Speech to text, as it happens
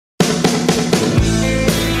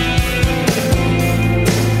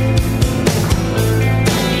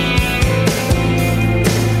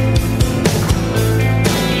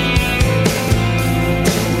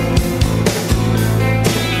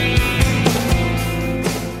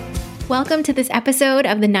Welcome to this episode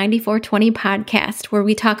of the 9420 podcast, where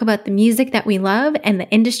we talk about the music that we love and the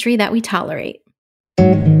industry that we tolerate. I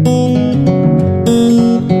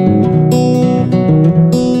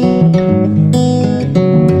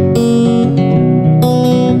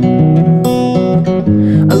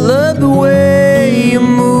love the way you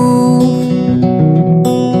move.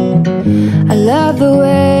 I love the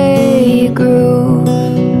way you groove.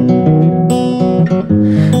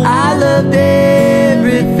 I loved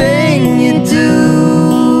everything you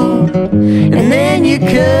do, and then you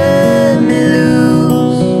cut me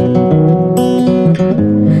loose.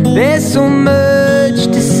 There's so much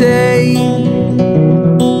to say.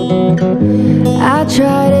 I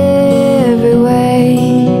tried every way.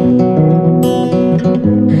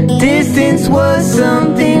 Distance was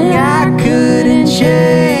something I couldn't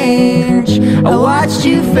change. I watched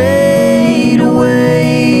you fade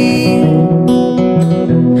away.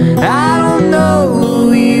 I don't know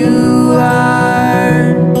who you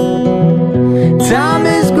are. Time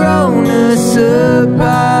has grown us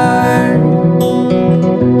apart.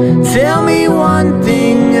 Tell me one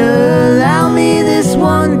thing, allow me this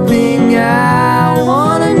one thing. I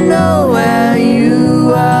wanna know how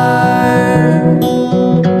you are.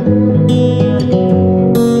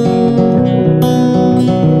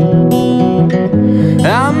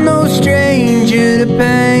 I'm no stranger to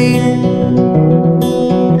pain.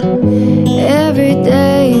 Every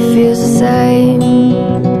day feels the same.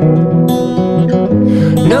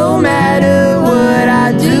 No matter what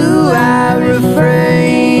I do, I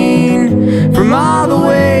refrain from all the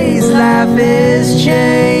ways life has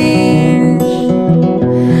changed.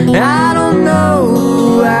 I don't know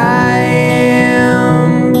who I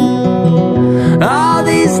am. All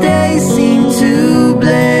these days seem to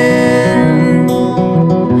blend.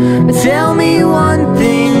 But tell me one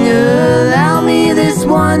thing, allow me this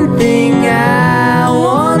one thing. I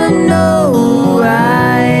wanna know who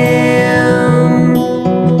I am.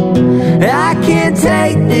 I can't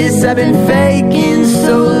take this, I've been faking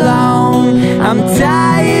so long. I'm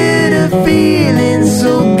tired of feeling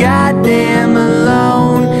so goddamn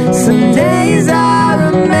alone. Some days are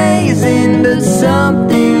amazing, but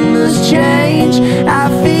something must change. I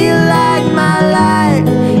feel like my life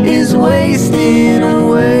is wasting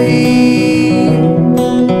away.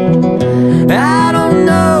 I don't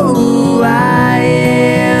know who I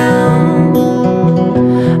am.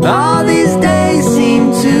 All these days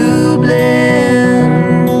seem to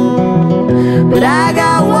blend. But I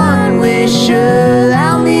got one wish,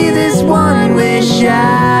 allow me this one wish.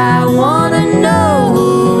 I wanna know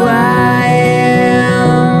who I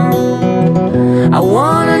am. I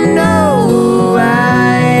wanna know who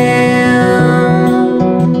I am.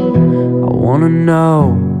 I wanna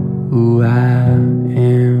know who I am.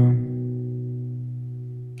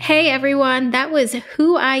 Hey everyone, that was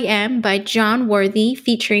Who I Am by John Worthy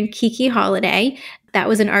featuring Kiki Holiday. That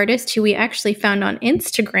was an artist who we actually found on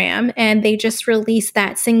Instagram, and they just released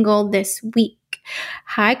that single this week.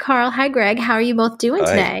 Hi Carl, hi Greg, how are you both doing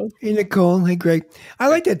today? Hey Nicole, hey Greg. I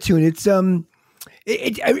like that tune. It's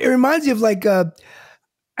it reminds me of like I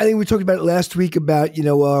think we talked about it last week about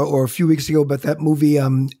or a few weeks ago about that movie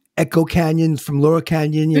Echo Canyon from Laurel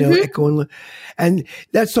Canyon, Echo and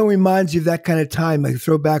that song reminds you of that kind of time, like a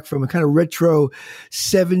throwback from a kind of retro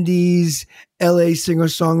 70s LA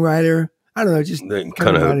singer-songwriter. I don't know, just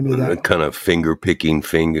kind of reminded me of that. Kind of finger-picking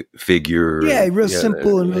figure. Yeah, real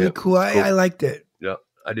simple and really cool. Cool. I liked it. Yeah,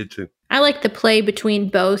 I did too. I like the play between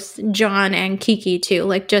both John and Kiki too.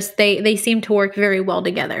 Like just they seem to work very well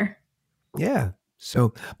together. Yeah.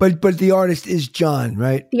 So, but the artist is John,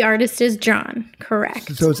 right? The artist is John,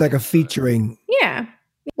 correct. So it's like a featuring. Yeah.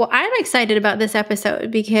 Well, I'm excited about this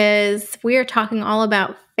episode because we are talking all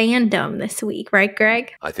about fandom this week, right,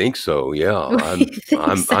 Greg? I think so. Yeah,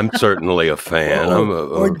 I'm certainly a fan.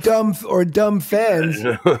 Or dumb fans.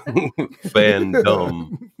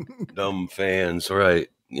 dumb fans, right?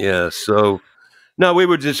 Yeah. So no,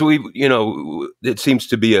 it seems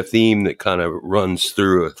to be a theme that kind of runs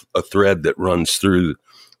through a thread that runs through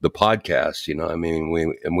the podcast. I mean,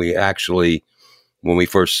 we actually, when we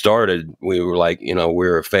first started, we were like,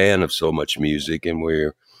 we're a fan of so much music, and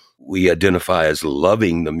we identify as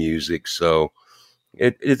loving the music. So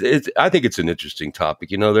I think it's an interesting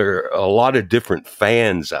topic. There are a lot of different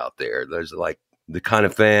fans out there. There's like the kind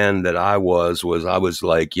of fan that I was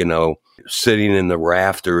like, sitting in the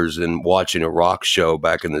rafters and watching a rock show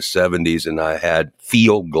back in the 70s, and I had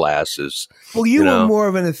field glasses. Well, you were more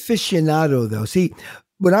of an aficionado, though. See,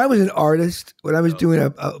 when I was an artist, when I was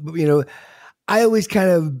doing I always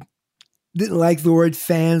kind of didn't like the word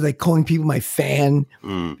fans, like calling people my fan,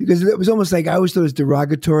 because it was almost like I always thought it was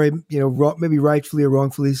derogatory, maybe rightfully or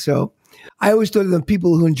wrongfully so. I always thought of them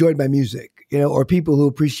people who enjoyed my music, or people who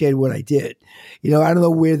appreciated what I did. I don't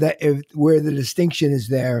know where the distinction is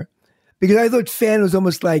there. Because I thought fan was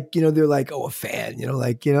almost like, they're like, oh, a fan,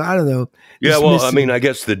 I don't know. Yeah, well, I mean, I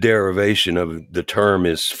guess the derivation of the term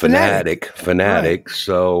is fanatic. Right.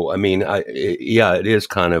 So, I mean, it is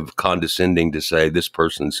kind of condescending to say this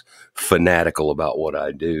person's fanatical about what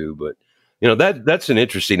I do. But, that's an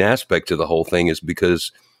interesting aspect to the whole thing, is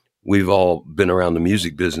because we've all been around the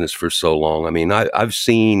music business for so long. I mean, I've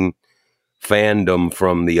seen fandom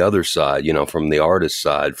from the other side, from the artist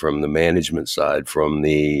side, from the management side, from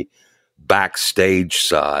the backstage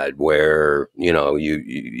side, where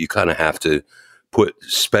you kind of have to put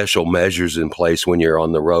special measures in place when you're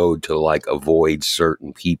on the road to like avoid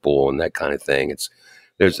certain people and that kind of thing.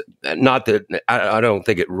 There's not that I don't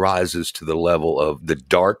think it rises to the level of the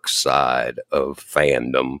dark side of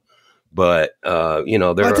fandom, but I'll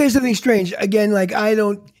tell you something strange. Again, like I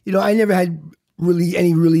never had really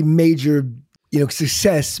any really major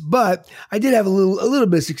success, but I did have a little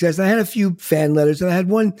bit of success. I had a few fan letters, and I had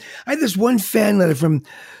this one fan letter from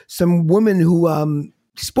some woman who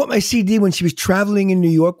just bought my CD when she was traveling in New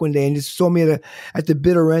York one day, and just saw me at the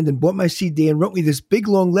bitter end and bought my CD and wrote me this big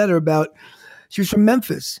long letter about. She was from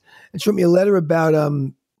Memphis, and she wrote me a letter about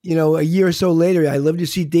a year or so later. I loved your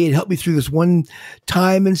CD. It helped me through this one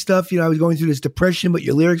time and stuff. I was going through this depression, but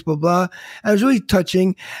your lyrics, blah blah. And it was really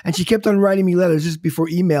touching, and she kept on writing me letters just before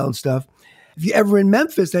email and stuff. If you're ever in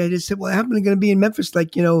Memphis, and I just said, well, I happen to going to be in Memphis,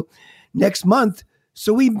 next month.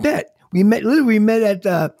 So we met. We met at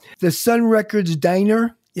the Sun Records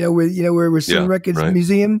Diner, where Sun Records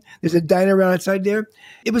Museum. There's a diner right outside there.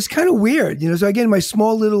 It was kind of weird, So again, my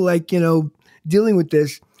small little, dealing with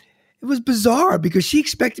this, it was bizarre because she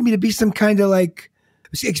expected me to be some kind of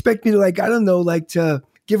she expected me to I don't know, to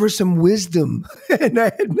give her some wisdom, and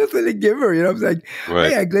I had nothing to give her. I was like,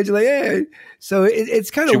 "Hey, I'm glad you're like, hey." So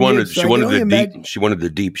it's kind of weird. She wanted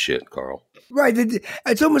the deep shit, Carl. Right.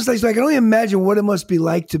 It's almost like, so I can only imagine what it must be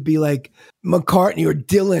like to be like McCartney or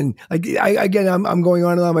Dylan. I'm going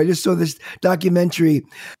on and on. I just saw this documentary.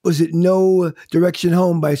 Was it No Direction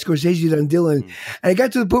Home by Scorsese on Dylan? And I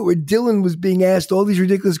got to the point where Dylan was being asked all these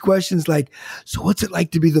ridiculous questions like, so what's it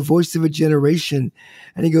like to be the voice of a generation?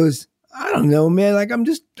 And he goes, I don't know, man.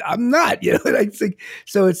 I'm not, It's like,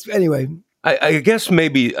 so it's, anyway. I guess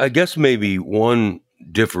maybe one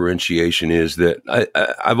differentiation is that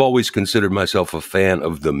I've always considered myself a fan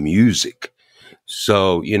of the music.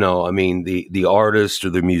 So, I mean, the artist or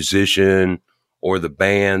the musician or the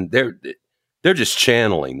band, they're just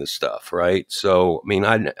channeling the stuff, right? So, I mean,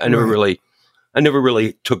 I never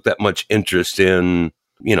really took that much interest in,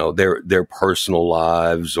 their personal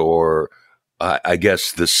lives or I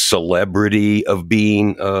guess the celebrity of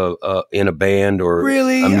being in a band or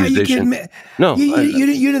really? A musician. No, you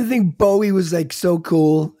didn't think Bowie was so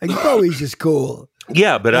cool. Bowie's just cool.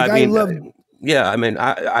 Yeah, but I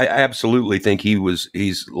absolutely think he's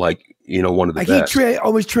one of the best. He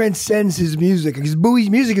always transcends his music because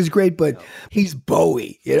Bowie's music is great, but he's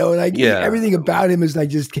Bowie, everything about him is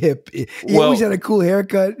just hip. He always had a cool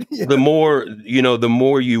haircut. The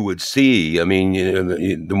more you would see. I mean,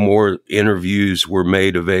 the more interviews were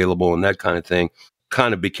made available and that kind of thing.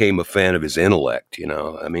 Kind of became a fan of his intellect,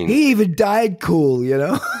 I mean, he even died cool,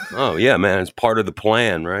 Oh yeah, man, it's part of the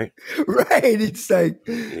plan, right? Right. It's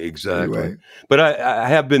exactly. Anyway. But I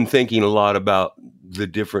have been thinking a lot about the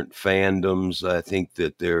different fandoms. I think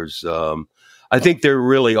that I think there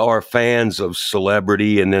really are fans of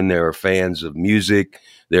celebrity, and then there are fans of music.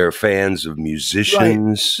 There are fans of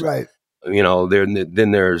musicians, right?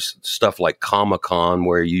 Then there's stuff like Comic-Con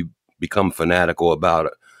where you become fanatical about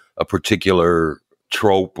a particular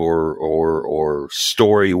trope or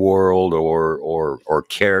story world or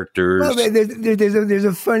characters. Well, there's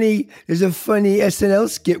a funny SNL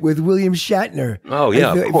skit with William Shatner. Oh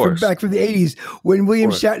yeah, of course. Back from the 80s when William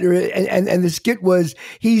Shatner and the skit was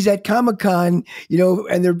he's at Comic-Con,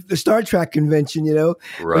 and the Star Trek convention,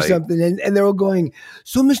 or something, and they're all going,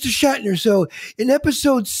 so Mr. Shatner, so in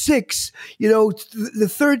episode 6, the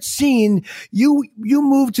third scene, you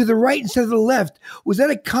moved to the right instead of the left. Was that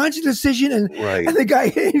a conscious decision? And the guy,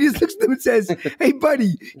 he just looks at them and says, hey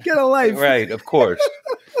buddy, get a life. Right, of course.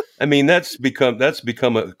 I mean, that's become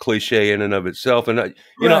a cliche in and of itself. And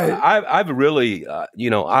I've really,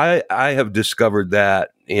 I have discovered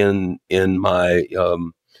that in my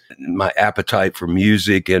my appetite for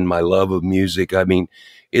music and my love of music. I mean,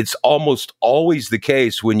 it's almost always the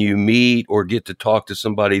case when you meet or get to talk to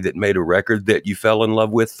somebody that made a record that you fell in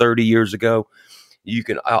love with 30 years ago.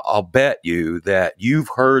 I'll bet you that you've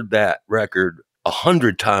heard that record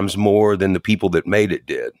 100 times more than the people that made it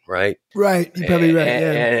did, right? Right. You're probably right.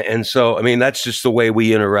 Yeah. And so, I mean, that's just the way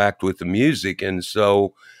we interact with the music. And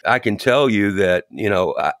so I can tell you that,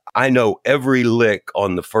 I know every lick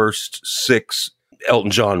on the first 6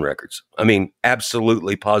 Elton John records. I mean,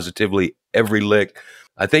 absolutely, positively every lick.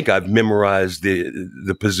 I think I've memorized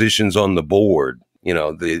the positions on the board,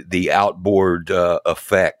 the outboard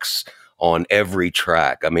effects on every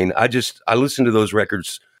track. I mean, I listen to those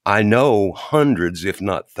records. I know hundreds, if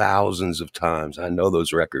not thousands of times. I know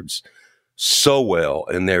those records so well,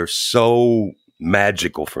 and they're so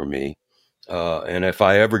magical for me. And if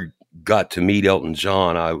I ever got to meet Elton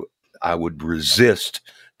John, I would resist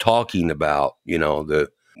talking about,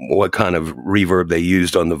 what kind of reverb they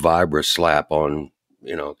used on the vibra slap on,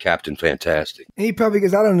 Captain Fantastic. And he probably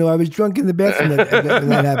goes, I don't know. I was drunk in the bathroom when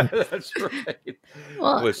that happened. That's right.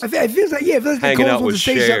 Well, it feels like hanging Nicole out with wants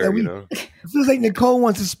to say Cher, something. It feels like Nicole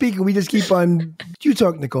wants to speak, and we just keep on. You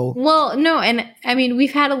talk, Nicole. Well, no, and I mean,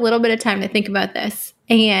 we've had a little bit of time to think about this.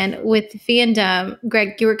 And with fandom,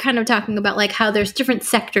 Greg, you were kind of talking about like how there's different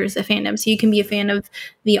sectors of fandom. So you can be a fan of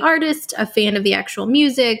the artist, a fan of the actual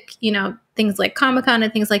music, things like Comic-Con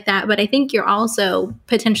and things like that. But I think you're also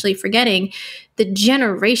potentially forgetting the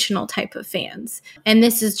generational type of fans. And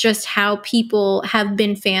this is just how people have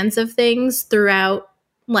been fans of things throughout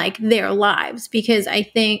like their lives. Because I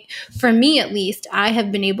think for me, at least, I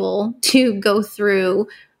have been able to go through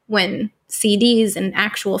when CDs and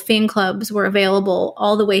actual fan clubs were available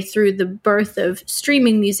all the way through the birth of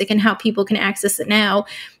streaming music and how people can access it now.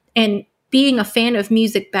 And being a fan of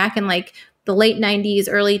music back in like the late 90s,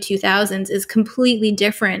 early 2000s is completely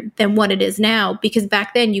different than what it is now, because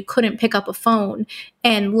back then you couldn't pick up a phone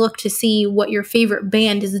and look to see what your favorite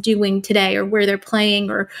band is doing today or where they're playing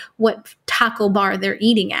or what taco bar they're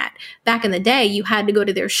eating at. Back in the day, you had to go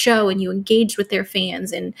to their show and you engaged with their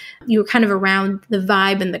fans, and you were kind of around the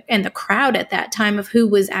vibe and the crowd at that time of who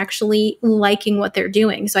was actually liking what they're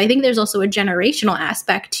doing. So I think there's also a generational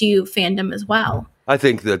aspect to fandom as well. I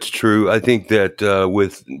think that's true. I think that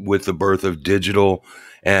with the birth of digital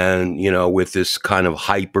and, with this kind of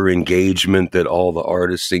hyper engagement that all the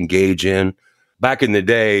artists engage in, back in the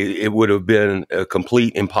day, it would have been a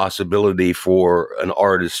complete impossibility for an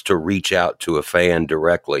artist to reach out to a fan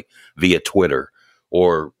directly via Twitter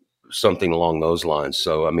or something along those lines.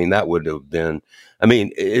 So, I mean, that would have been,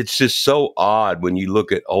 it's just so odd when you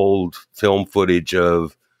look at old film footage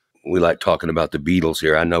of, we like talking about the Beatles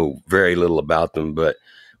here. I know very little about them, but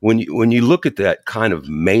when you look at that kind of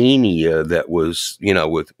mania that was,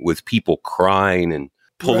 with people crying and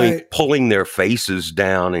pulling their faces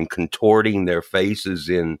down and contorting their faces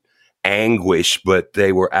in anguish, but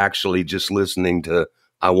they were actually just listening to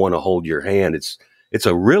 "I Want to Hold Your Hand." It's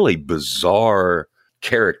a really bizarre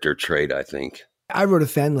character trait, I think. I wrote a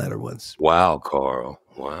fan letter once. Wow, Carl.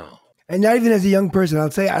 Wow. And not even as a young person. I'll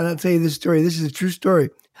tell you this story. This is a true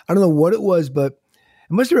story. I don't know what it was, but it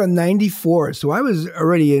must have been around 94. So I was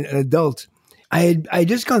already an adult. I had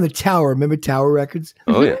just gone to Tower. Remember Tower Records?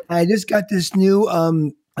 Oh, yeah. I just got this new,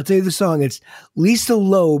 I'll tell you the song. It's Lisa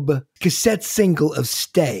Loeb cassette single of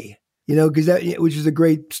Stay, which is a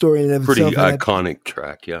great story in and of itself. Pretty iconic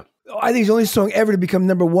track, yeah. I think it's the only song ever to become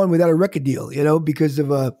number one without a record deal, because of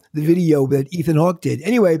the video that Ethan Hawke did.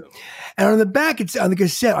 Anyway, and on the back, it's on the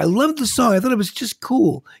cassette. I loved the song. I thought it was just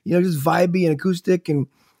cool, just vibey and acoustic. And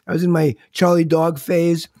I was in my Charlie Dog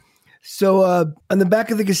phase. So on the back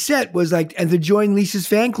of the cassette was like, and to join Lisa's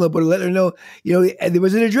fan club or to let her know, and there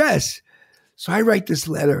was an address. So I write this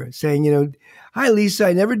letter saying, hi, Lisa,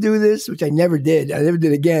 I never do this, which I never did. I never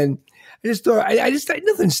did again. I just thought, I just thought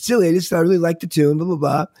nothing silly. I just thought I really liked the tune, blah, blah,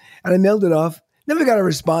 blah. And I mailed it off. Never got a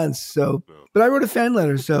response. So, but I wrote a fan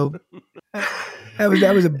letter. So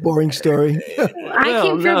that was a boring story.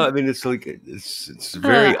 It's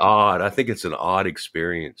very odd. I think it's an odd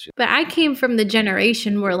experience. But I came from the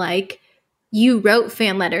generation where like you wrote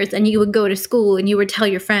fan letters and you would go to school and you would tell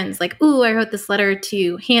your friends like, ooh, I wrote this letter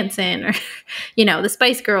to Hanson or, the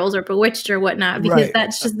Spice Girls or Bewitched or whatnot, because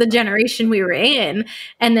that's just the generation we were in.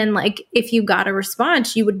 And then like, if you got a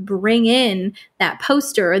response, you would bring in that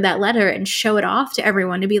poster or that letter and show it off to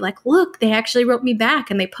everyone to be like, look, they actually wrote me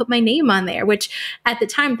back and they put my name on there, which at the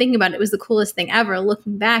time, thinking about it, was the coolest thing ever.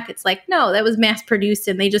 Looking back, it's like, no, that was mass produced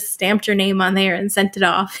and they just stamped your name on there and sent it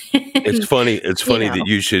off. It's funny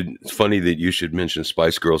that you should mention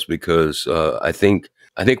Spice Girls, because I think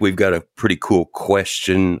we've got a pretty cool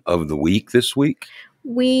question of the week this week.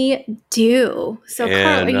 We do. So,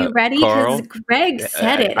 Carl, are you ready? Because Greg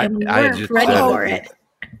said it, and we weren't ready for it.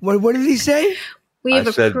 What did he say? We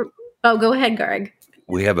have go ahead, Greg.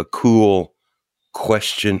 We have a cool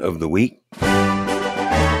question of the week.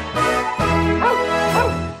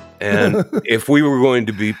 And if we were going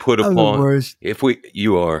to be put I'm the upon, worst. if we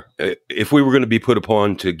were going to be put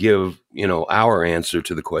upon to give, our answer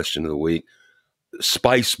to the question of the week,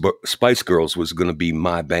 Spice Girls was going to be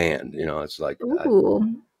my band. It's like,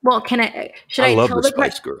 Ooh. Well, should I I love tell the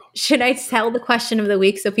Spice Girls. Should I tell the question of the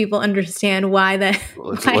week so people understand why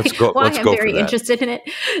Let's why go I'm for very that. interested in it?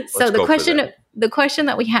 So Let's go for that. the question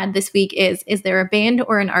that we had this week is there a band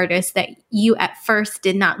or an artist that you at first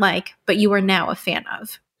did not like, but you are now a fan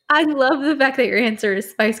of? I love the fact that your answer is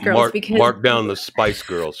Spice Girls because mark down the Spice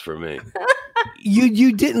Girls for me.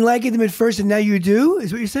 You didn't like them at first, and now you do?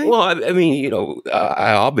 Is what you're saying? Well, I mean,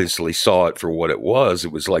 I obviously saw it for what it was.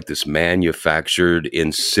 It was like this manufactured,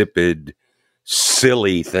 insipid,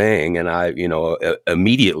 silly thing, and I,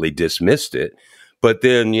 immediately dismissed it. But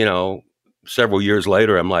then, several years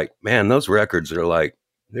later, I'm like, man, those records are like,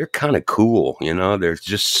 they're kind of cool. They're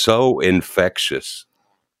just so infectious.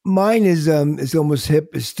 Mine is almost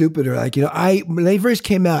hip, is stupider. Like, when they first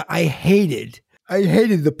came out, I hated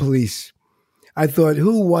the Police. I thought,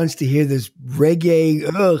 who wants to hear this reggae?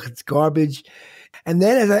 Ugh, it's garbage. And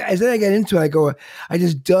then as I got into it, I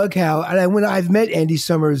just dug when I've met Andy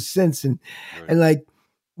Summers since, and like,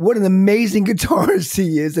 what an amazing guitarist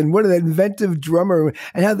he is, and what an inventive drummer,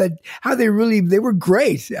 and how they were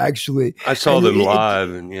great, actually. I saw them live,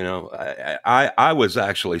 and I was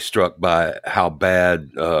actually struck by how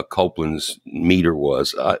bad Copeland's meter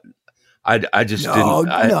was. I just didn't.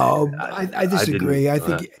 I disagree. I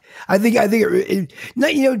think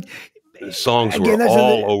songs were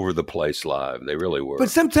all over the place live. They really were.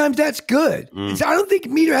 But sometimes that's good. I don't think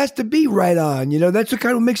meter has to be right on. That's what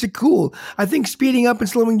kind of makes it cool. I think speeding up and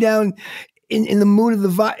slowing down in the mood of the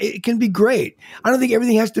vibe, it can be great. I don't think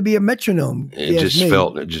everything has to be a metronome. It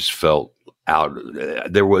just felt out.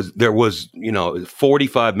 There was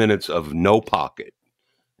 45 minutes of no pocket.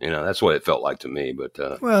 That's what it felt like to me. But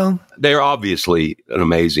they're obviously an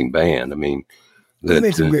amazing band. I mean, they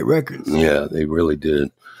made some great records. Yeah, they really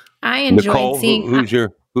did. I enjoyed Nicole, seeing.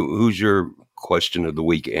 Who's your question of the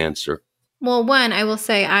week answer? Well, one, I will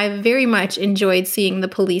say I very much enjoyed seeing the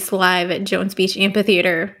Police live at Jones Beach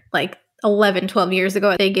Amphitheater like 11, 12 years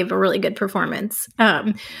ago. They gave a really good performance.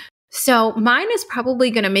 So mine is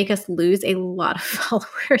probably going to make us lose a lot of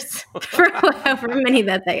followers for however many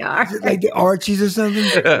that they are. Is it like the Archies or something?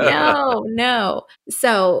 No.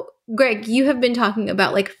 So, Greg, you have been talking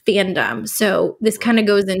about like fandom. So this kind of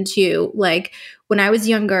goes into like when I was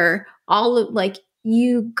younger,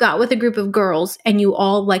 you got with a group of girls and you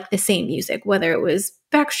all liked the same music, whether it was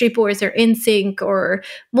Backstreet Boys or NSYNC or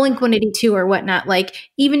Blink-182 or whatnot. Like,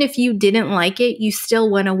 even if you didn't like it, you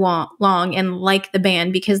still went along and like the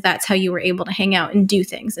band because that's how you were able to hang out and do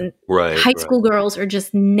things. And high school girls are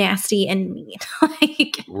just nasty and mean.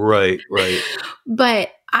 Right.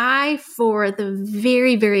 But I, for the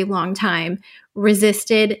very, very long time,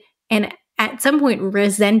 resisted and at some point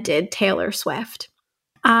resented Taylor Swift.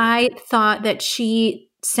 I thought that she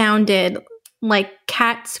sounded like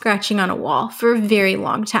cat scratching on a wall for a very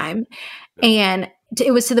long time. And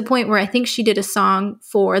it was to the point where I think she did a song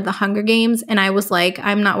for the Hunger Games. And I was like,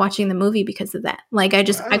 I'm not watching the movie because of that. Like, I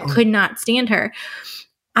could not stand her.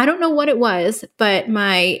 I don't know what it was, but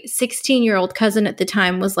my 16-year-old cousin at the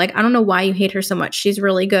time was like, I don't know why you hate her so much. She's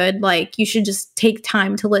really good. Like, you should just take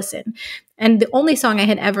time to listen. And the only song I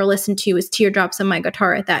had ever listened to was Teardrops on My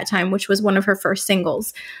Guitar at that time, which was one of her first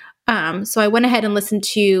singles. So I went ahead and listened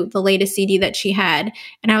to the latest CD that she had.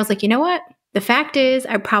 And I was like, you know what? The fact is,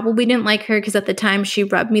 I probably didn't like her because at the time she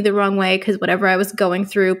rubbed me the wrong way because whatever I was going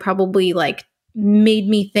through probably like made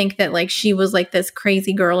me think that like she was like this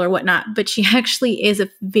crazy girl or whatnot. But she actually is a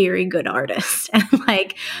very good artist. And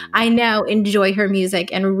like, I now enjoy her music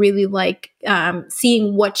and really like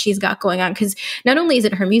seeing what she's got going on. Because not only is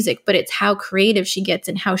it her music, but it's how creative she gets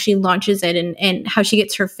and how she launches it and how she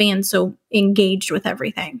gets her fans so engaged with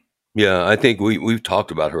everything. Yeah, I think we've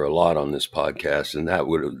talked about her a lot on this podcast, and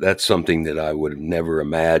that's something that I would have never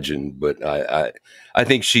imagined. But I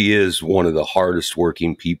think she is one of the hardest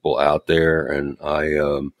working people out there, and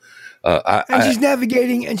she's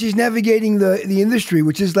navigating the industry,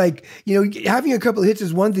 which is like, having a couple of hits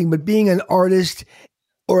is one thing, but being an artist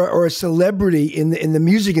or a celebrity in the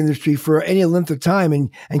music industry for any length of time and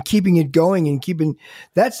keeping it going and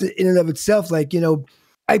that's in and of itself, like,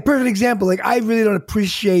 a perfect example. Like, I really don't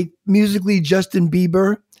appreciate musically Justin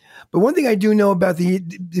Bieber, but one thing I do know about the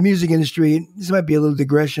music industry, and this might be a little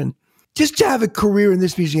digression, just to have a career in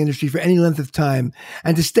this music industry for any length of time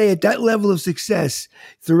and to stay at that level of success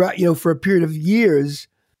throughout, for a period of years,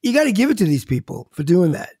 you got to give it to these people for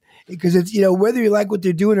doing that, because it's, whether you like what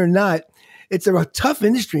they're doing or not, it's a tough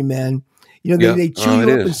industry, man. You know, Yeah. they chew Oh, it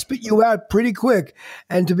you up is. and spit you out pretty quick.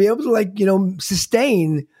 And to be able to, like, you know,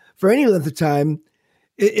 sustain for any length of time,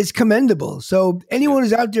 it's commendable. So anyone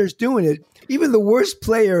who's out there is doing it. Even the worst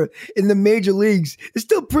player in the major leagues is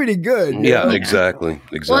still pretty good. you Yeah, know? exactly.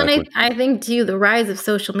 Well, and Exactly. I think too, the rise of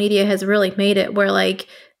social media has really made it where like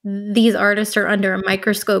these artists are under a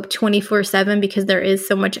microscope 24/7 because there is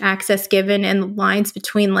so much access given, and the lines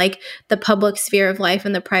between like the public sphere of life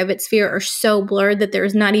and the private sphere are so blurred that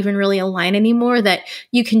there's not even really a line anymore, that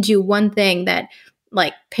you can do one thing that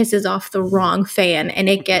like pisses off the wrong fan and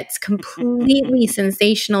it gets completely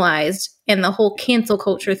sensationalized. And the whole cancel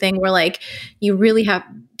culture thing where like you really have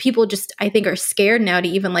people just, I think, are scared now to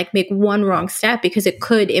even like make one wrong step because it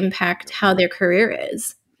could impact how their career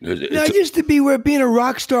is. Now, it used to be where being a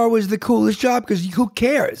rock star was the coolest job because who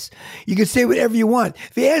cares? You can say whatever you want.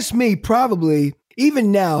 If you ask me, probably,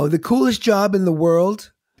 even now, the coolest job in the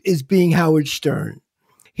world is being Howard Stern.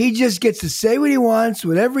 He just gets to say what he wants,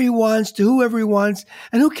 whatever he wants, to whoever he wants,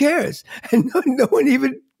 and who cares? And no one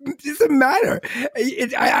even, it doesn't matter.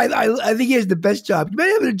 I think he has the best job. You might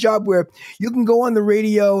have a job where you can go on the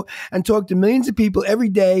radio and talk to millions of people every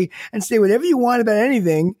day and say whatever you want about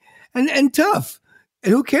anything, and tough.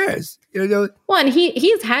 And who cares? You know? Well, and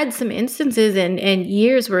he's had some instances and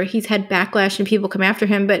years where he's had backlash and people come after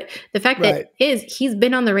him. But the fact Right. that he's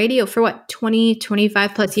been on the radio for what, 20,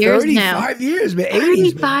 25 plus years now. 35 years, man. 80s, man.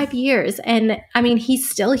 35 years. And I mean, he's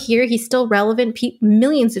still here. He's still relevant.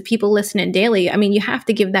 Millions of people listening daily. I mean, you have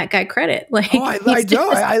to give that guy credit. Like, Oh, I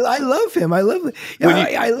love him. I love him.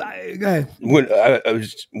 When Go ahead.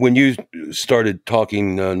 When you started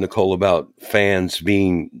talking, Nicole, about fans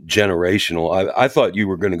being generational, I thought you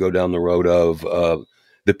were going to go down the road of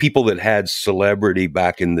the people that had celebrity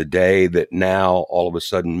back in the day that now all of a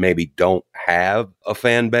sudden maybe don't have a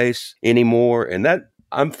fan base anymore. And that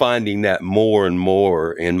I'm finding that more and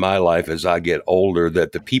more in my life as I get older,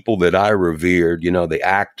 that the people that I revered, you know, the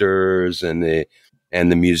actors and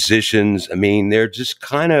the musicians, I mean, they're just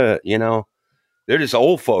kind of, you know, they're just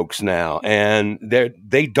old folks now, and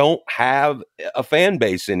they don't have a fan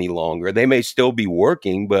base any longer. They may still be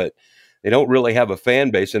working, but they don't really have a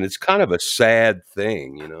fan base, and it's kind of a sad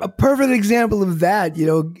thing, you know. A perfect example of that, you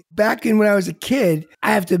know, back when I was a kid,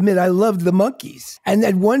 I have to admit, I loved the Monkees. And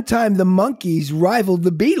at one time, the Monkees rivaled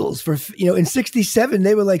the Beatles for, you know, in 67,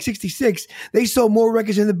 they were like 66. They sold more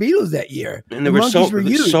records than the Beatles that year. And they The were Monkees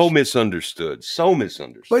huge. so misunderstood.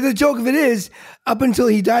 But the joke of it is, up until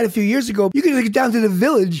he died a few years ago, you could get down to the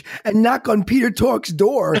Village and knock on Peter Tork's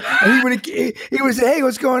door, and he would say, "Hey,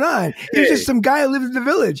 what's going on?" He was just some guy who lived in the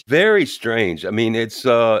Village. Very strange. I mean, it's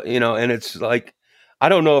you know, and it's like, I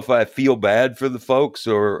don't know if I feel bad for the folks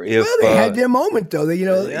or if Well, they had their moment, though. They, you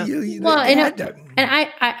know, Yeah. they had that. And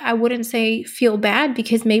I wouldn't say feel bad,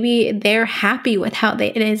 because maybe they're happy with how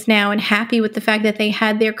it is now and happy with the fact that they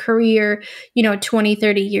had their career, you know, 20,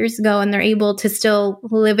 30 years ago, and they're able to still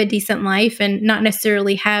live a decent life and not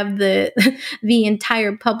necessarily have the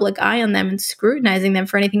entire public eye on them and scrutinizing them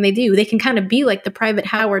for anything they do. They can kind of be like the private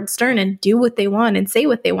Howard Stern and do what they want and say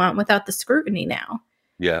what they want without the scrutiny now.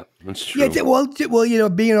 Yeah, that's true. Yeah, well, you know,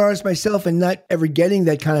 being an artist myself and not ever getting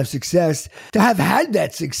that kind of success, to have had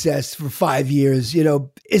that success for 5 years, you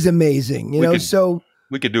know, is amazing. You know, so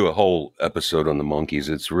we could do a whole episode on the Monkees.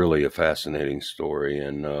 It's really a fascinating story.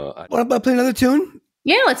 And what about play another tune?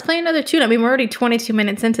 Yeah, let's play another tune. I mean, we're already 22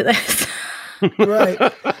 minutes into this. Right.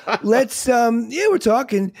 Let's we're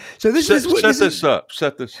talking. So this is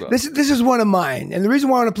set this up. This is one of mine. And the reason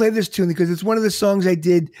why I want to play this tune, because it's one of the songs I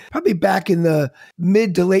did probably back in the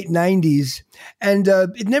mid to late 90s. And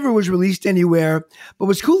it never was released anywhere. But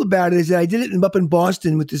what's cool about it is that I did it up in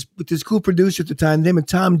Boston with this cool producer at the time, named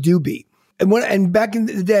Tom Doobie. And back in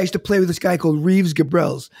the day, I used to play with this guy called Reeves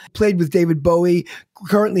Gabrels. Played with David Bowie.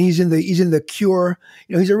 Currently, he's in the Cure.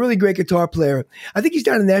 You know, he's a really great guitar player. I think he's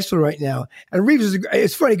down in Nashville right now. And Reeves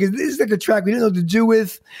it's funny because this is like a track we didn't know what to do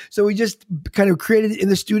with, so we just kind of created it in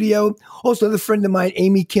the studio. Also, another friend of mine,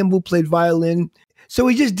 Amy Kimball, played violin. So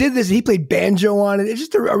we just did this. He played banjo on it. It's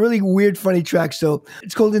just a really weird, funny track. So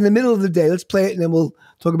it's called "In the Middle of the Day." Let's play it, and then we'll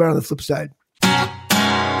talk about it on the flip side.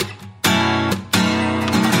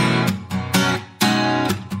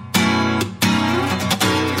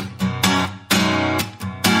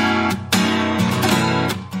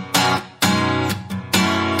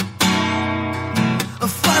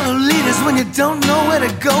 When you don't know where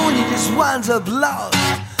to go and you just winds up lost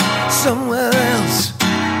somewhere else.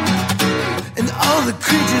 And all the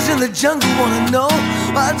creatures in the jungle want to know,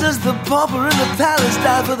 why does the pauper in the palace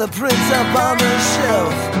die for the prince up on the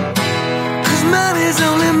shelf? 'Cause man is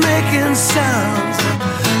only making sounds,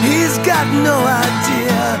 he's got no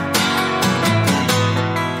idea.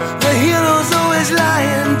 They hear criminals always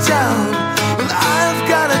lying down. Well, I've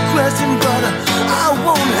got a question, but I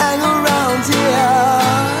won't hang around here.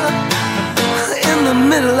 In the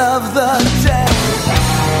middle of the day,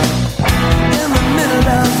 in the middle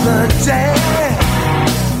of the day,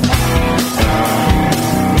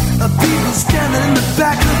 people standing in the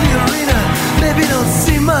back of the arena maybe don't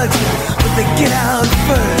see much, but they get out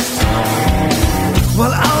first.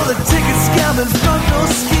 While all the ticket scamming front row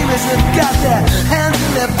schemers have got their hands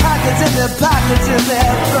in their pockets and their pockets in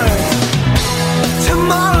their purse.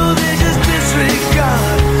 Tomorrow they just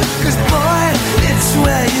disregard, 'cause boy, it's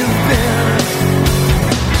where you've been.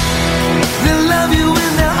 They love you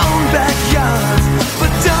in their own backyards,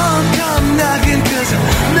 but don't come knocking, 'cause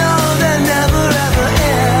no, they're never ever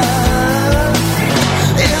in.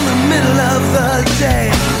 In the middle of the day,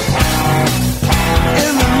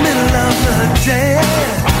 in the middle of the day,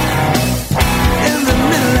 in the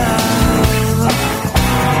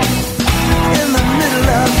middle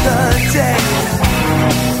of the day.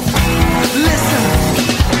 Listen,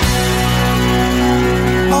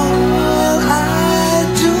 all I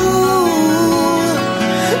do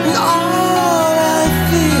and all I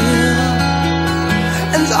feel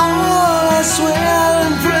and all I swear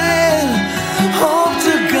and pray, hope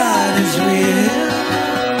to God is real,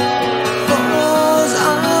 falls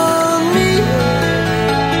on me,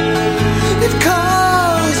 it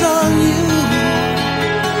calls on you.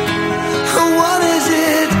 What is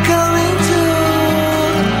it coming to?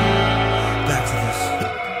 Back to this.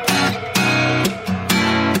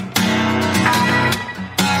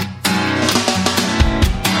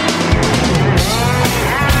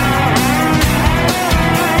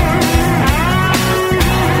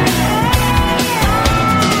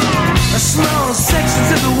 Small sections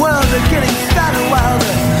of the world are getting fatter while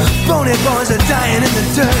the bony boys are dying in the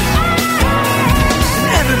dirt. And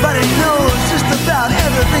everybody knows just about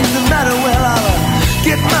everything's the matter. Well, I'll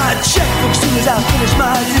get my checkbook soon as I finish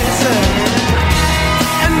my dessert.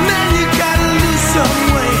 And man, you gotta lose some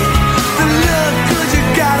weight. To look good, you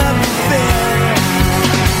gotta be fair.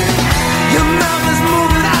 Your mouth is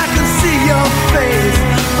moving, I can see your face,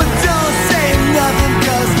 but don't say nothing,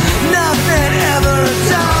 'cause nothing ever.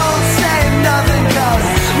 Don't say nothing, 'cause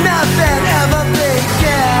nothing ever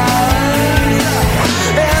begins.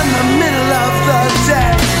 In the middle of the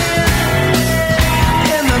day,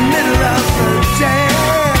 in the middle of the day,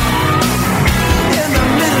 in the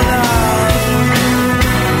middle of the day,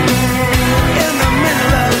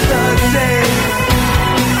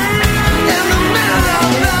 in the middle of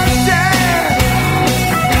the day,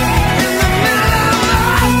 in the middle of the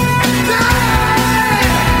day.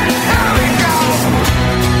 Here we go.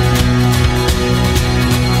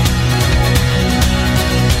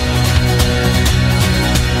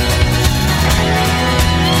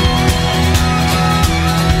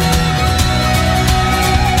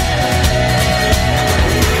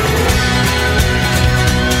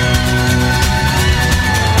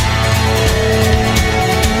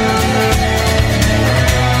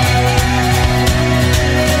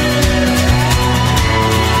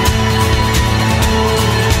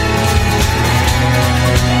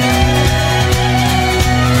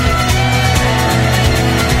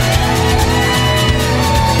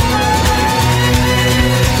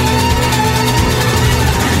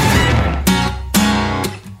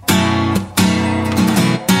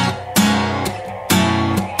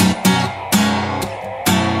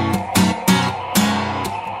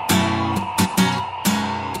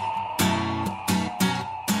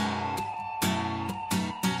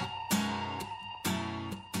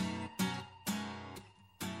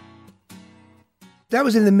 That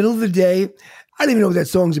was in the middle of the day. I don't even know what that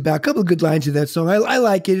song's about. A couple of good lines in that song. I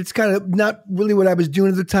like it. It's kind of not really what I was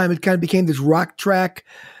doing at the time. It kind of became this rock track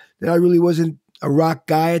that I really wasn't a rock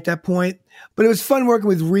guy at that point. But it was fun working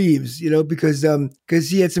with Reeves, because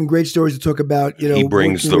he had some great stories to talk about. He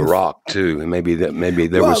brings the rock too, and maybe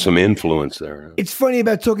there was some influence there. It's funny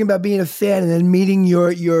about talking about being a fan and then meeting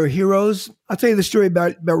your heroes. I'll tell you the story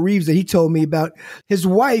about Reeves that he told me about. His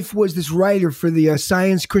wife was this writer for the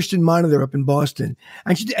Science Christian Monitor up in Boston,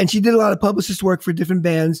 and she did a lot of publicist work for different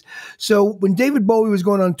bands. So when David Bowie was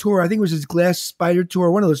going on tour, I think it was his Glass Spider tour,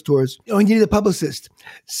 one of those tours, he needed a publicist.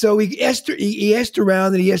 So he asked her. He asked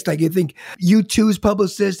around, and he asked, I think, U2's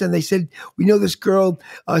publicist, and they said, we know this girl,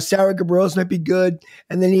 Sarah Gabriels might be good.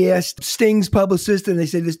 And then he asked Sting's publicist, and they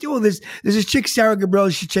said, there's this chick, Sarah Gabriels,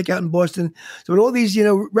 you should check out in Boston. So with all these,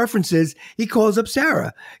 references, he calls up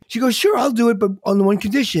Sarah. She goes, sure, I'll do it, but on the one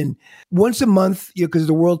condition. Once a month, because of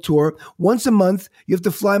the world tour, once a month, you have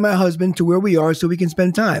to fly my husband to where we are so we can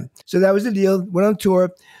spend time. So that was the deal. Went on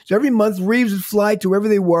tour. So every month, Reeves would fly to wherever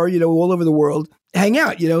they were, all over the world. hang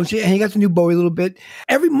out, hang out to new Bowie a little bit.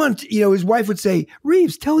 Every month, his wife would say,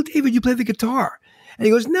 Reeves, tell David you play the guitar. And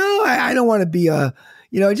he goes, no, I don't want to be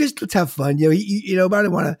just let's have fun. But I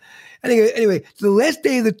don't want to. Anyway, so the last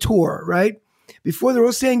day of the tour, right? Before they're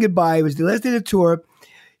all saying goodbye, it was the last day of the tour.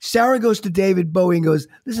 Sarah goes to David Bowie and goes,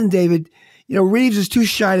 listen, David, Reeves is too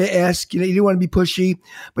shy to ask. He didn't want to be pushy.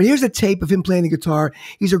 But here's a tape of him playing the guitar.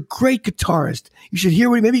 He's a great guitarist. You should hear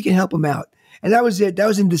maybe you can help him out. And that was it. That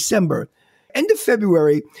was in December. End of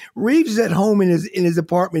February, Reeves is at home in his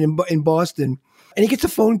apartment in Boston, and he gets a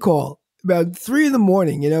phone call about 3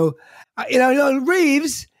 a.m.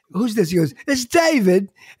 Reeves, who's this? He goes, it's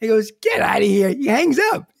David. He goes, get out of here. He hangs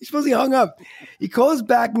up. He's supposed to hung up. He calls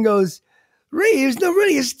back and goes, Reeves, no,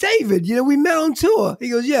 really, it's David. We met on tour. He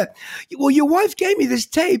goes, yeah. Well, your wife gave me this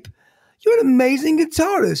tape. You're an amazing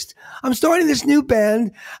guitarist. I'm starting this new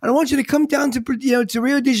band, and I want you to come down to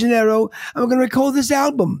Rio de Janeiro, and we're going to record this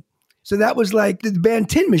album. So that was like the band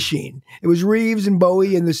Tin Machine. It was Reeves and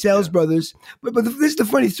Bowie and the Sales Brothers. But this is the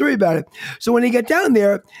funny story about it. So when he got down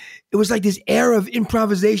there, it was like this era of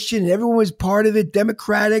improvisation, and everyone was part of it,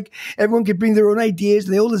 democratic. Everyone could bring their own ideas,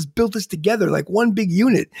 and they all just built this together like one big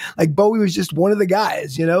unit. Like Bowie was just one of the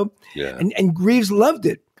guys, Yeah. And Reeves loved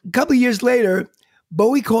it. A couple of years later,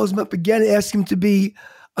 Bowie calls him up again and asks him to be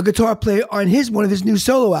a guitar player on one of his new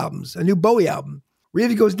solo albums, a new Bowie album.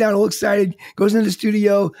 Reeves goes down all excited, goes into the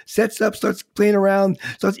studio, sets up, starts playing around,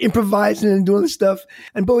 starts improvising and doing this stuff.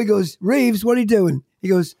 And Bowie goes, Reeves, what are you doing? He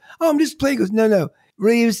goes, oh, I'm just playing. He goes, no.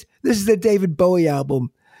 Reeves, this is the David Bowie album.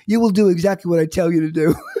 You will do exactly what I tell you to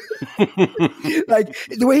do. Like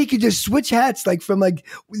the way he could just switch hats, like from like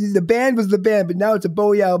the band was the band, but now it's a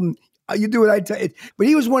Bowie album. You do what I tell you. But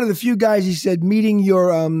he was one of the few guys, he said, meeting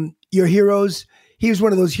your heroes. He was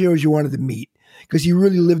one of those heroes you wanted to meet, because he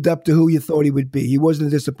really lived up to who you thought he would be. He wasn't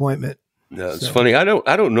a disappointment. Yeah, it's funny. I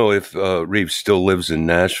don't know if Reeves still lives in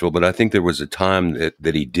Nashville, but I think there was a time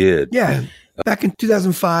that he did. Yeah, back in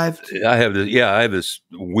 2005. I have this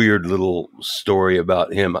weird little story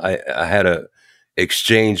about him. I had a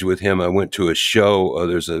exchange with him. I went to a show.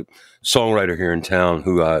 There's a songwriter here in town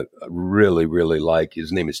who I really, really like.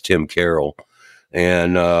 His name is Tim Carroll.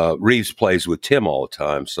 And Reeves plays with Tim all the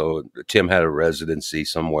time. So Tim had a residency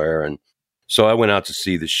somewhere, and so I went out to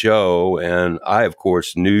see the show, and I, of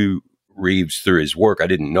course, knew Reeves through his work. I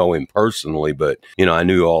didn't know him personally, but, I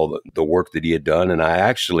knew all the work that he had done, and I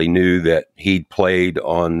actually knew that he'd played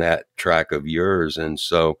on that track of yours. And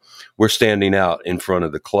so we're standing out in front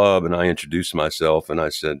of the club, and I introduced myself, and I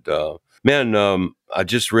said, man, I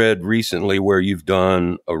just read recently where you've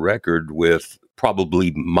done a record with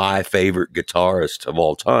probably my favorite guitarist of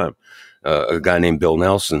all time, a guy named Bill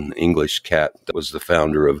Nelson, English cat that was the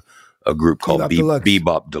founder of a group called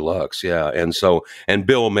Bebop Deluxe. Yeah. And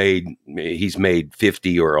Bill he's made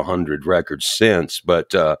 50 or 100 records since,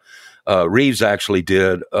 but Reeves actually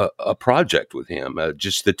did a project with him,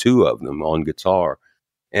 just the two of them on guitar.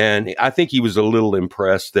 And I think he was a little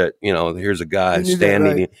impressed that, here's a guy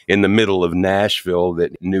standing in the middle of Nashville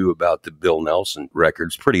that knew about the Bill Nelson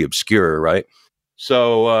records, pretty obscure, right?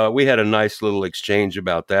 So we had a nice little exchange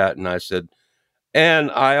about that. And I said,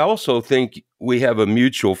 and I also think we have a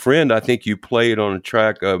mutual friend. I think you played on a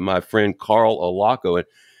track of my friend Carl Alaco. And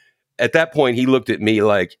at that point, he looked at me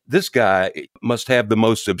like, this guy must have the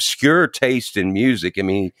most obscure taste in music. I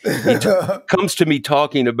mean, he comes to me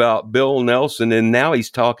talking about Bill Nelson, and now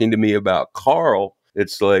he's talking to me about Carl.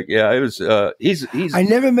 It's like, yeah, it was, he's. I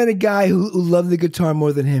never met a guy who loved the guitar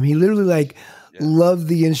more than him. He literally loved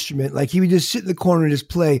the instrument. Like he would just sit in the corner and just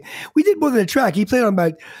play. We did more than a track. He played on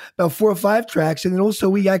about 4 or 5 tracks, and then also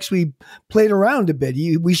we actually played around a bit.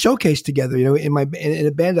 We showcased together, in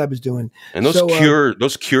a band I was doing. And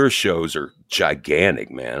those Cure shows are gigantic,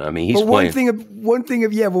 man. I mean, he's playing. One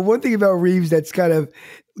thing about Reeves that's kind of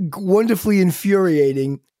wonderfully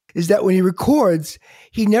infuriating is that when he records,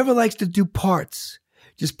 he never likes to do parts.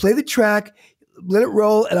 Just play the track, let it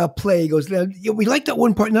roll, and I'll play. He goes, we like that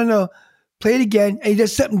one part. No. Play it again, and he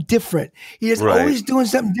does something different. He is always doing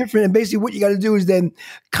something different, and basically what you got to do is then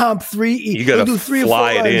comp 3. You got to do 3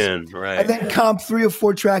 fly or 4 it in, right? And then comp 3 or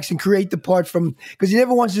 4 tracks and create the part from, because he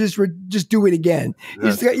never wants to just do it again.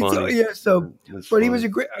 That's funny. He was a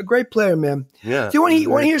great player, man. Yeah. Do you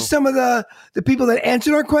want to hear some of the people that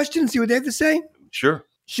answered our questions? See what they have to say? Sure.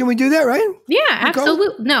 Should we do that, right? Yeah,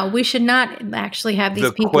 absolutely. No, we should not actually have these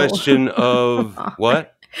people. The question of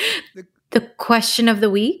what? The question of the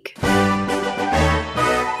week.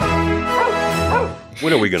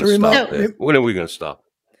 When are we going to stop it? When are we going to stop?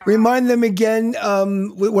 Remind them again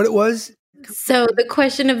what it was. So the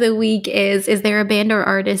question of the week is there a band or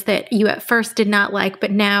artist that you at first did not like,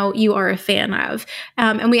 but now you are a fan of?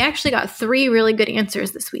 And we actually got 3 really good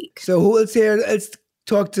answers this week. So let's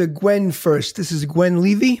talk to Gwen first. This is Gwen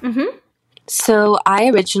Levy. Mm-hmm. So I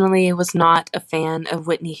originally was not a fan of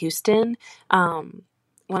Whitney Houston.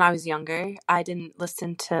 When I was younger, I didn't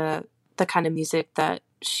listen to the kind of music that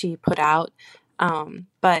she put out.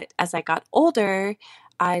 But as I got older,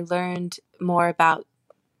 I learned more about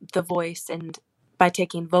the voice and by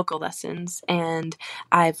taking vocal lessons, and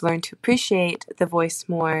I've learned to appreciate the voice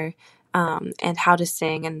more, and how to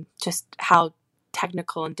sing and just how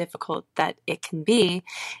technical and difficult that it can be.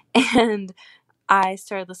 And I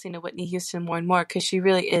started listening to Whitney Houston more and more because she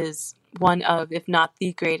really is one of, if not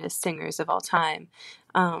the greatest singers of all time.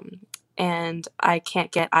 And I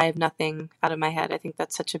can't get I Have Nothing out of my head. I think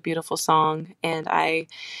that's such a beautiful song, and I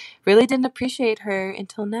really didn't appreciate her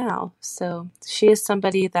until now. So she is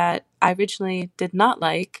somebody that I originally did not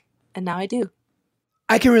like, and now I do.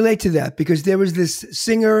 I can relate to that because there was this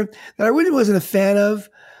singer that I really wasn't a fan of.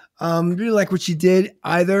 Really like what she did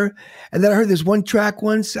either. And then I heard this one track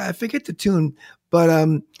once. I forget the tune, but I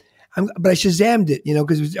Shazammed it,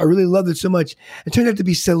 because I really loved it so much. It turned out to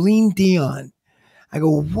be Celine Dion. I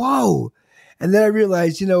go, whoa. And then I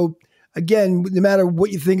realized, again, no matter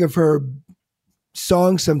what you think of her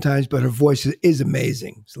songs sometimes, but her voice is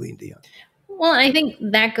amazing, Celine Dion. Well, I think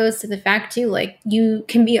that goes to the fact, too, like you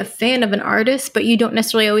can be a fan of an artist, but you don't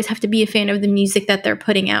necessarily always have to be a fan of the music that they're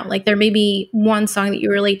putting out. Like there may be one song that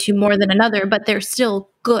you relate to more than another, but they're still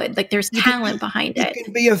good. Like there's talent behind it. You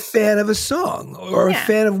can be a fan of a song or a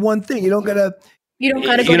fan of one thing. You don't got to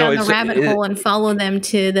go down the rabbit hole and follow them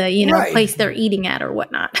to the, right. place they're eating at or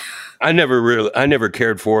whatnot. I never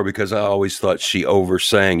cared for her because I always thought she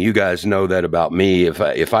oversang. You guys know that about me.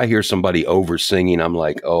 If I hear somebody over-singing, I'm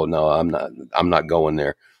like, oh no, I'm not going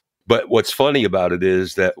there. But what's funny about it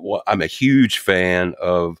is that I'm a huge fan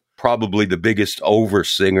of probably the biggest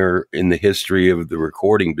over-singer in the history of the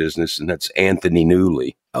recording business, and that's Anthony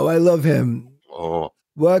Newley. Oh, I love him. Oh,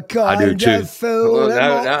 what kind I do too. of fool?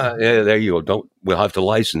 Yeah, there you go. We'll have to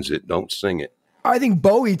license it. Don't sing it. I think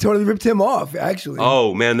Bowie totally ripped him off, actually.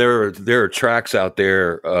 Oh man, there are tracks out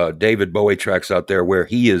there, David Bowie tracks out there where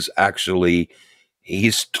he's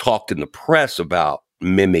talked in the press about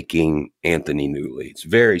mimicking Anthony Newley. It's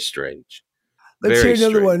very strange. Let's hear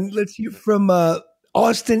another one. Let's hear from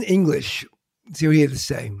Austin English. Let's see what he had to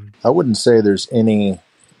say. I wouldn't say there's any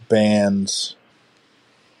bands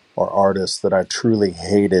or artists that I truly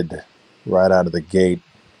hated right out of the gate.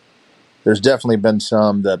 There's definitely been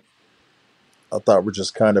some that I thought were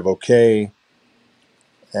just kind of okay,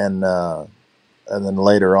 and then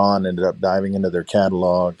later on ended up diving into their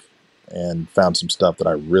catalog and found some stuff that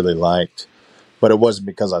I really liked. But it wasn't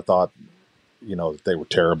because I thought, that they were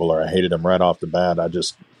terrible or I hated them right off the bat. I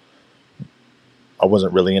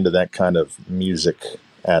wasn't really into that kind of music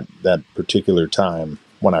at that particular time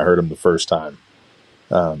when I heard them the first time.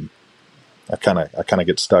 I kind of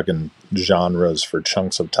get stuck in genres for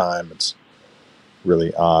chunks of time. It's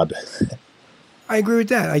really odd. I agree with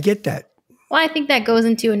that. I get that. Well, I think that goes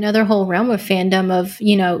into another whole realm of fandom of,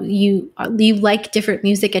 you like different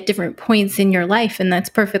music at different points in your life, and that's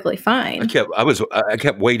perfectly fine. I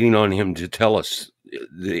kept waiting on him to tell us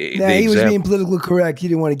he was being politically correct. He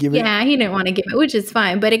didn't want to give it. Yeah, he didn't want to give it, which is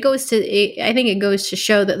fine. But I think it goes to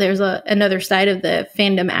show that there's another side of the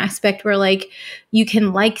fandom aspect where like you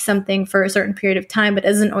can like something for a certain period of time, but it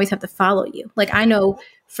doesn't always have to follow you. Like I know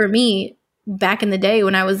for me, back in the day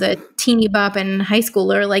when I was a teeny bop and high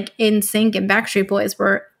schooler, like NSYNC and Backstreet Boys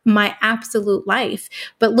were my absolute life.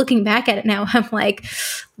 But looking back at it now, I'm like,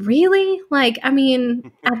 really? Like, I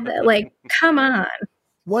mean, come on.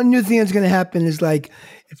 One new thing that's going to happen is like,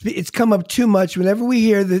 it's come up too much. Whenever we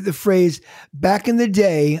hear the phrase back in the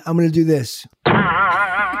day, I'm going to do this.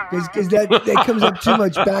 Because that comes up too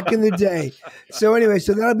much back in the day. So anyway,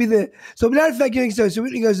 so that'll be so not affecting. So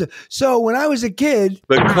Whitney goes, so when I was a kid.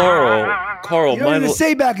 But Carl, you don't even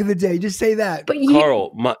say back in the day. Just say that. But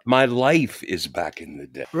Carl, my life is back in the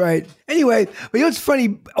day. Right. Anyway, but what's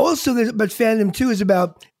funny also about fandom too is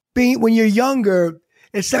about being, when you're younger,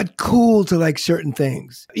 it's not cool to like certain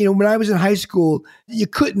things. When I was in high school, you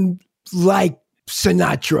couldn't like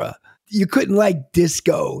Sinatra. You couldn't like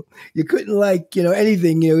disco. You couldn't like,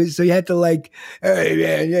 anything, so you had to like, hey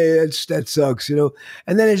man, yeah, that sucks,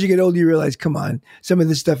 And then as you get older, you realize, come on, some of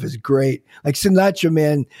this stuff is great. Like Sinatra,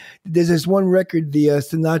 man, there's this one record, the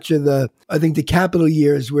Sinatra, I think the Capitol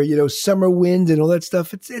Years where, Summer Wind and all that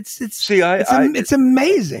stuff. It's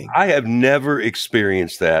amazing. I have never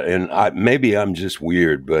experienced that. And maybe I'm just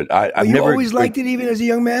weird, but I've never. You always liked it even as a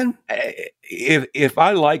young man? if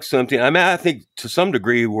I like something, I mean, I think to some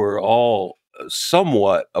degree we're all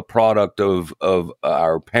somewhat a product of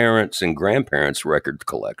our parents and grandparents' record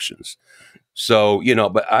collections. So,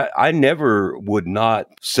 but I never would not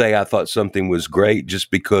say I thought something was great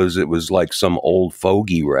just because it was like some old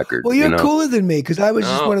fogey record. Well, you're cooler than me because I was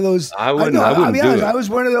just one of those. I wouldn't I'll be do honest, it. I was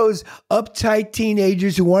one of those uptight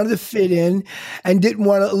teenagers who wanted to fit in and didn't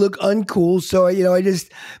want to look uncool. So, I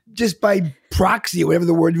just by proxy, whatever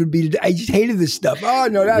the word would be, I just hated this stuff. Oh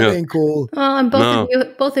no, that ain't cool. Well, and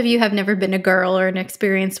both of you have never been a girl or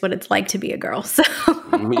experienced what it's like to be a girl. So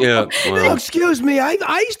Yeah. No, Well, excuse me, I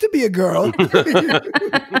used to be a girl.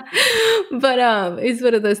 but it's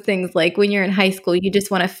one of those things like when you're in high school, you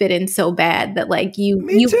just want to fit in so bad that like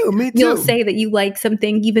Me too. you'll say that you like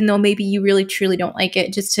something even though maybe you really truly don't like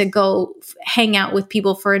it, just to go hang out with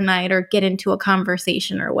people for a night or get into a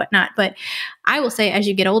conversation or whatnot. But I will say, as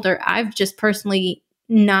you get older, I've just personally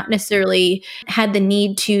not necessarily had the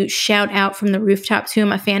need to shout out from the rooftops who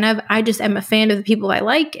I'm a fan of. I just am a fan of the people I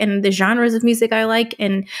like and the genres of music I like,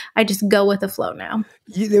 and I just go with the flow now.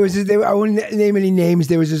 I won't name any names.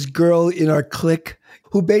 There was this girl in our clique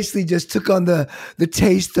who basically just took on the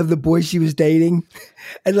taste of the boy she was dating.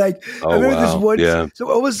 And like, I remember this one. Yeah. So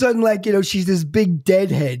all of a sudden, like, she's this big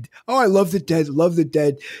Deadhead. Oh, I love the Dead, love the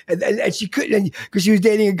Dead. And she couldn't, because she was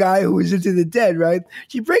dating a guy who was into the Dead, right?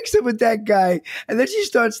 She breaks up with that guy. And then she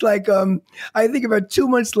starts like, I think about 2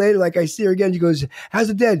 months later, like I see her again, she goes, how's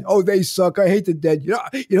the Dead? Oh, they suck. I hate the Dead. You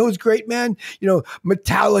know who's great, man?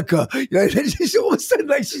 Metallica. And she's all of a sudden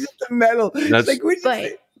like she's into metal. It's like, what did you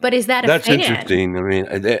say? But is that that's fan? interesting. I mean,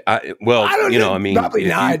 I don't know. Probably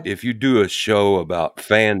not. If you do a show about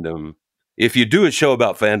fandom,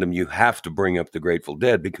 you have to bring up the Grateful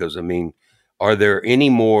Dead because, I mean, are there any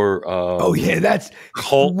more that's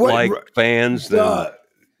cult-like fans than?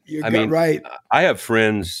 Right. I have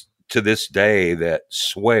friends to this day that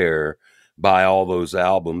swear by all those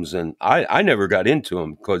albums, and I never got into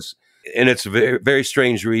them and it's a very, very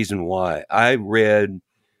strange reason why. I read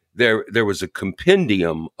there was a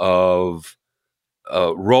compendium of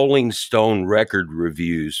Rolling Stone record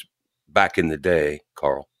reviews back in the day,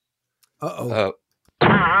 Carl.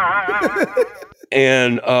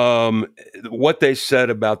 And what they said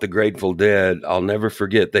about the Grateful Dead, I'll never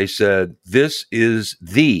forget. They said, this is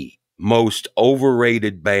the most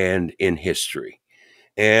overrated band in history.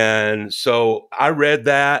 And so I read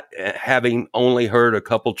that, having only heard a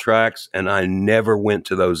couple tracks, and I never went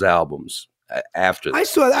to those albums after that. I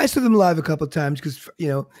saw them live a couple of times because,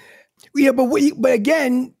 but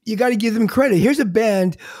again, you got to give them credit. Here's a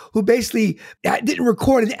band who basically didn't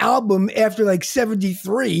record an album after like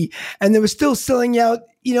 73, and they were still selling out,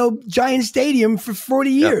 Giant Stadium for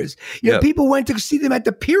 40 years. People went to see them at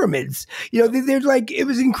the Pyramids. They're like, it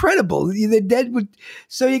was incredible. The Dead would,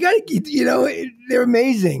 so you got to, they're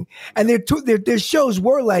amazing. And their shows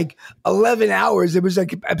were like 11 hours. It was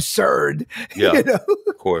like absurd. Yeah,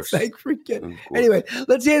 of course. Like freaking. Anyway,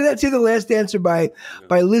 let's hear the last answer by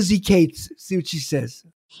Lizzie Cates. See what she says.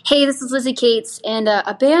 Hey, this is Lizzie Cates, and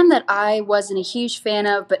a band that I wasn't a huge fan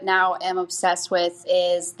of but now am obsessed with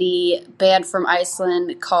is the band from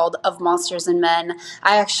Iceland called Of Monsters and Men.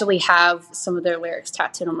 I actually have some of their lyrics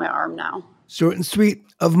tattooed on my arm now. Short and sweet,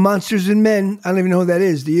 Of Monsters and Men. I don't even know who that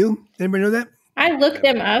is. Do you? Anybody know that? I looked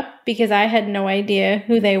them up because I had no idea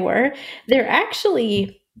who they were. They're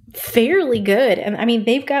actually fairly good. And I mean,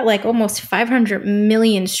 they've got like almost 500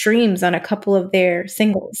 million streams on a couple of their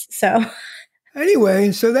singles. So...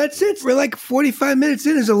 Anyway, so that's it. We're like 45 minutes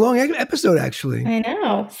in. It's a long episode, actually. I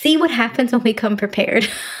know. See what happens when we come prepared.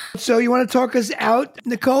 So you want to talk us out,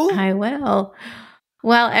 Nicole? I will.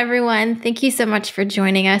 Well, everyone, thank you so much for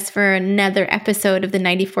joining us for another episode of the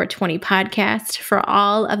 9420 podcast. For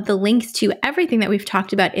all of the links to everything that we've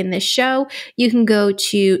talked about in this show, you can go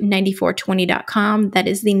to 9420.com. That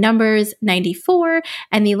is the numbers 94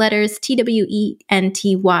 and the letters TWENTY.com.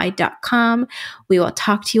 We will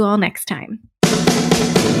talk to you all next time.